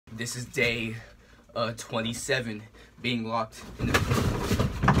This is day 27 being locked in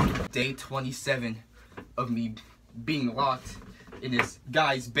the day 27 of me being locked in this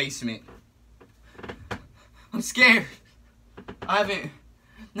guy's basement. I'm scared. I haven't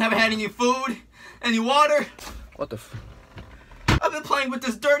had any food, any water. What the f? I've been playing with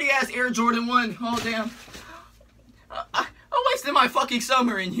this dirty ass Air Jordan 1 all damn. I wasted my fucking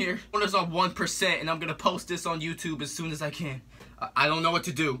summer in here. It's on 1% and I'm gonna post this on YouTube as soon as I can. I don't know what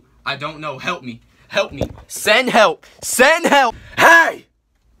to do. I don't know. Help me. Help me. Send help. Send help. Hey!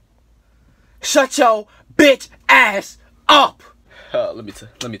 Shut your bitch ass up! Let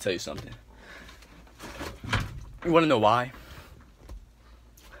me tell you something. You wanna know why?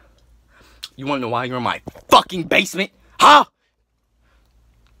 You wanna know why you're in my fucking basement? Huh?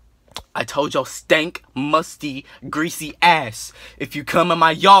 I told your stank, musty, greasy ass, if you come in my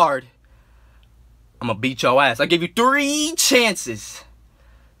yard, I'm gonna beat your ass. I gave you 3 chances.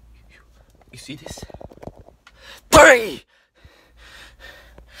 You see this? 3!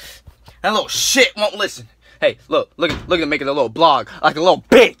 That little shit won't listen. Hey, look at him making a little blog like a little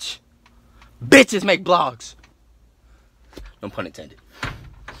bitch. Bitches make blogs. No pun intended.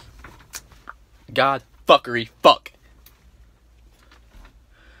 God fuckery fuck.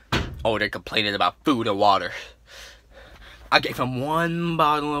 Oh, they're complaining about food and water. I gave him 1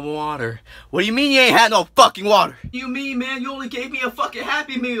 bottle of water. What do you mean you ain't had no fucking water? You mean, man, you only gave me a fucking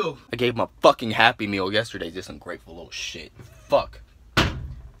Happy Meal. I gave him a fucking Happy Meal yesterday. This ungrateful little shit. Fuck.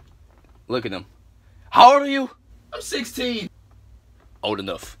 Look at him. How old are you? I'm 16. Old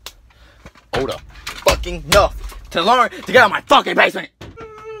enough. Old fucking enough to learn to get out of my fucking basement.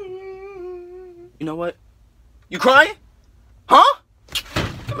 You know what? You crying? Huh?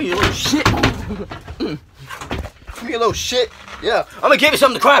 Give me a little shit. Give me a little shit. Yeah, I'm gonna give you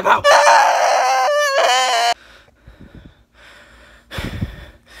something to cry about.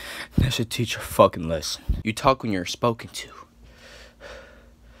 That should teach your fucking lesson. You talk when you're spoken to.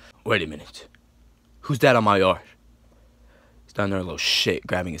 Wait a minute. Who's that on my yard? He's down there, a little shit,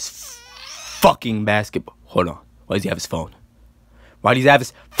 grabbing his fucking basketball. Hold on. Why does he have his phone? Why does he have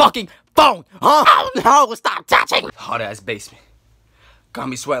his fucking phone? Huh? Oh no, stop touching! Hot ass basement. Got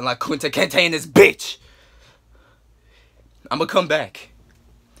me sweating like Kunta Kinte in this bitch. I'ma come back.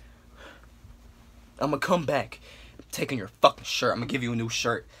 I'ma come back. I'm taking your fucking shirt. I'm gonna give you a new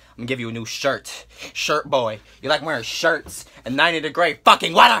shirt. I'm gonna give you a new shirt. Shirt boy. You like wearing shirts in 90-degree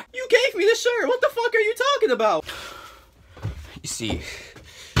fucking weather. You gave me the shirt. What the fuck are you talking about? You see,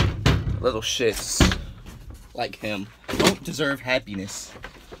 little shits like him don't deserve happiness.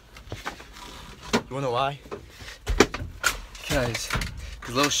 You wanna know why? Because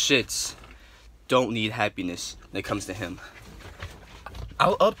little shits don't need happiness when it comes to him.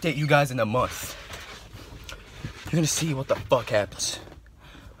 I'll update you guys in a month. You're gonna see what the fuck happens.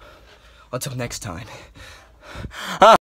 Until next time.